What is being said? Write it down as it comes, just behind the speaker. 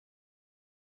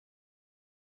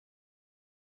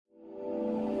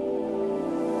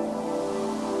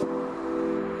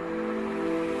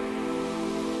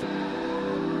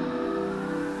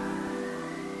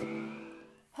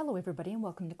Hello everybody and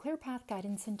welcome to Clear Path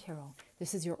Guidance and Tarot.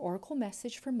 This is your Oracle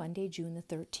message for Monday, June the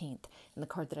 13th. And the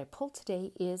card that I pulled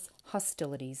today is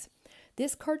Hostilities.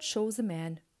 This card shows a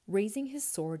man raising his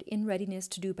sword in readiness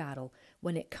to do battle.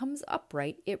 When it comes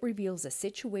upright, it reveals a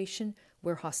situation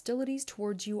where hostilities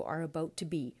towards you are about to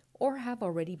be or have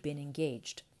already been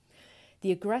engaged.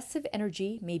 The aggressive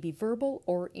energy may be verbal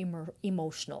or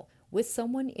emotional, with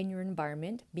someone in your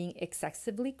environment being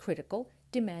excessively critical,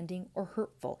 demanding, or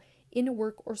hurtful. In a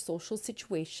work or social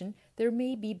situation, there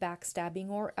may be backstabbing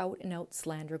or out-and-out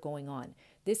slander going on.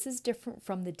 This is different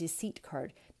from the deceit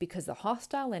card because the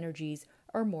hostile energies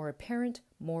are more apparent,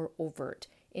 more overt.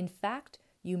 In fact,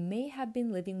 you may have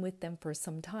been living with them for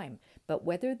some time, but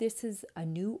whether this is a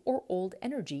new or old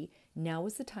energy, now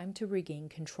is the time to regain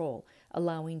control.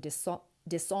 Allowing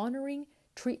dishonoring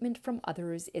treatment from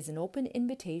others is an open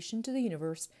invitation to the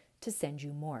universe to send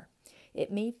you more. It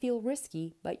may feel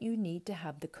risky, but you need to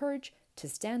have the courage to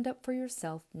stand up for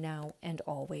yourself now and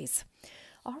always.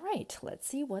 All right, let's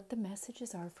see what the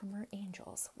messages are from our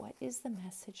angels. What is the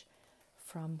message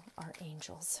from our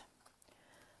angels?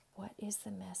 What is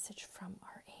the message from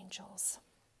our angels?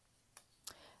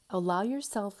 Allow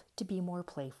yourself to be more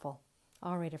playful.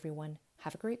 All right, everyone.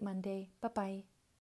 Have a great Monday. Bye-bye.